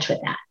be in touch with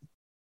that.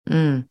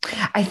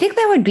 I think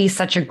that would be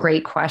such a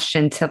great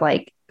question to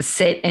like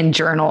sit and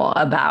journal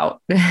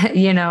about,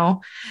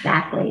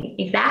 Exactly.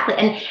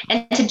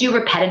 And to do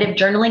repetitive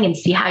journaling and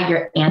see how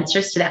your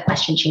answers to that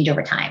question change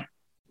over time.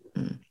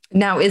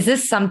 Now, is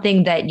this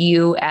something that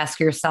you ask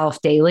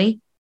yourself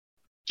daily?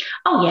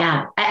 Oh,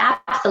 yeah,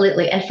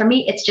 absolutely. And for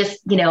me, it's just,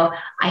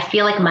 I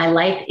feel like my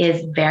life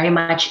is very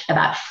much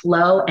about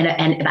flow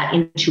and about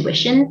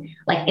intuition.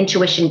 Like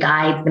intuition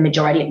guides the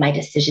majority of my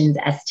decisions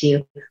as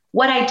to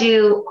what I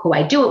do, who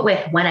I do it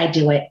with, when I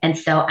do it. And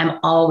so I'm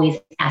always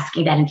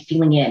asking that and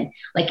feeling in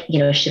like,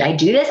 should I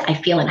do this? I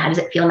feel it. How does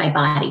it feel in my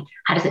body?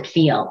 How does it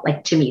feel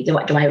like to me? Do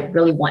I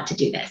really want to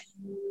do this?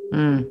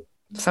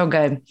 So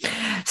good.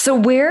 So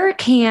where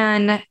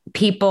can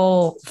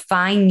people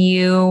find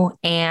you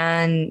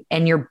and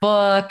your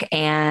book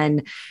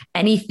and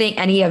anything,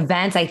 any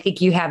events? I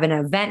think you have an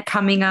event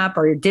coming up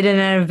or did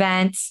an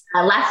event.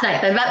 Last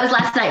night. The event was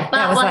last night,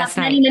 but we'll have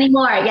many, many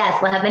more.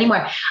 Yes, we'll have many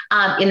more.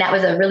 And that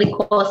was a really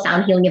cool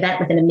sound healing event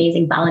with an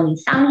amazing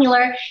Balinese sound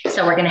healer.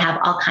 So we're going to have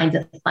all kinds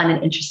of fun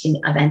and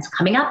interesting events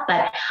coming up.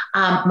 But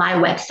my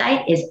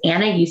website is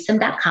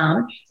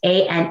annayusam.com,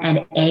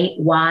 ANNAY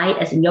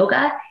as in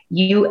yoga,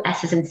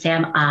 US as in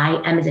Sam,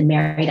 I, M as in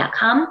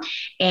Mary.com.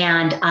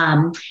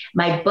 And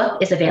my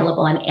book is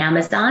available on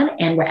Amazon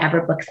and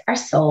wherever books are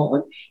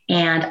sold.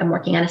 And I'm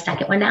working on a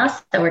second one now.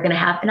 So we're going to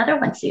have another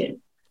one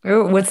soon.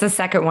 Ooh, what's the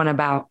second one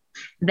about?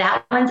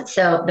 That one.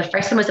 So the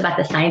first one was about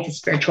the science of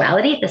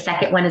spirituality. The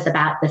second one is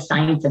about the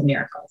science of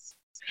miracles.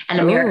 And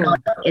a miracle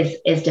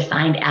is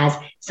defined as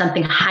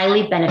something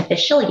highly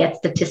beneficial, yet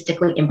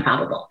statistically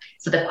improbable.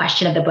 So the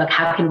question of the book,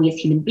 how can we as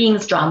human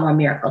beings draw more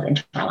miracles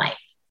into our life?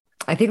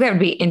 I think that would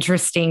be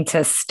interesting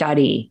to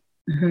study.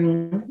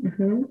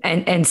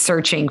 And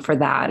searching for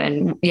that.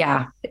 And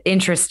yeah,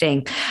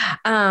 interesting.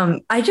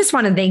 I just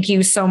want to thank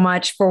you so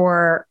much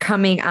for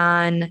coming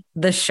on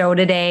the show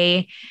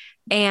today.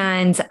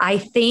 And I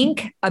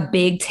think a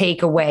big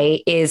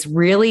takeaway is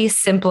really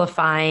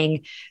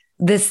simplifying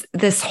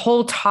this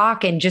whole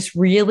talk and just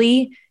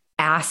really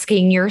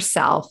asking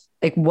yourself,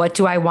 like, what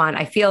do I want?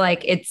 I feel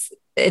like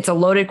it's a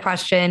loaded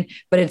question,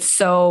 but it's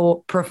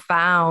so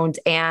profound.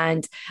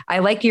 And I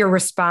like your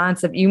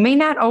response of you may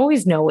not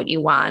always know what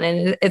you want.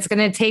 And it's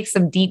going to take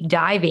some deep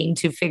diving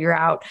to figure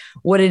out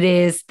what it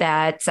is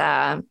that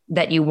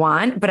you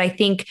want. But I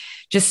think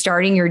just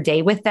starting your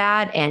day with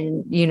that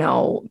and,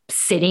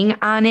 sitting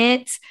on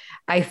it,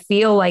 I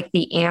feel like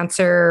the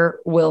answer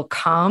will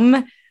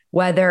come,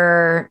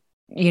 whether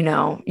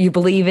you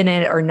believe in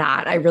it or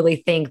not. I really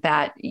think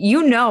that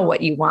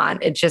what you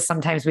want. It's just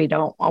sometimes we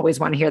don't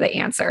always want to hear the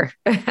answer.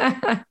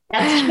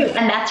 That's true.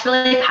 And that's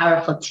really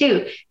powerful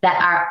too,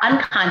 that our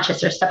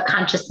unconscious or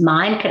subconscious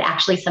mind could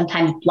actually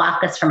sometimes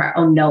block us from our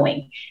own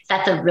knowing. So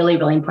that's a really,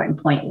 really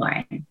important point,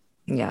 Lauren.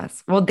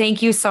 Yes. Well,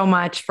 thank you so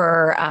much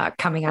for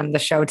coming on the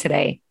show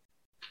today.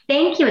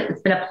 Thank you.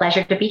 It's been a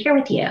pleasure to be here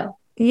with you.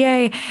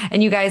 Yay.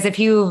 And you guys, if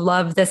you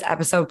love this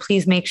episode,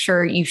 please make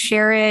sure you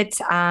share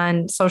it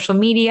on social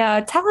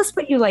media. Tell us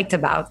what you liked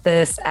about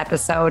this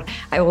episode.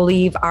 I will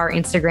leave our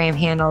Instagram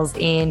handles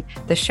in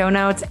the show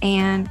notes.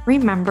 And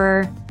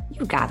remember,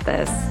 you got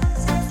this.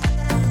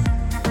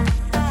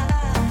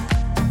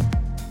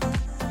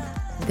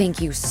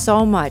 Thank you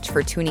so much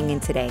for tuning in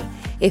today.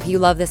 If you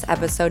love this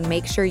episode,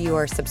 make sure you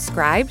are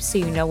subscribed so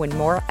you know when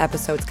more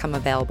episodes come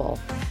available.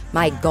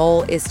 My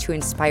goal is to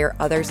inspire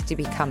others to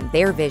become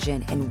their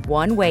vision, and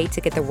one way to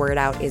get the word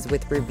out is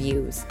with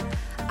reviews.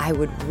 I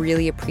would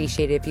really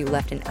appreciate it if you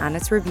left an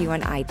honest review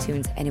on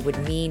iTunes, and it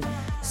would mean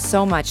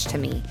so much to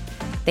me.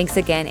 Thanks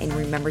again, and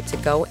remember to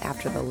go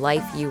after the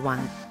life you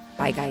want.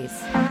 Bye, guys.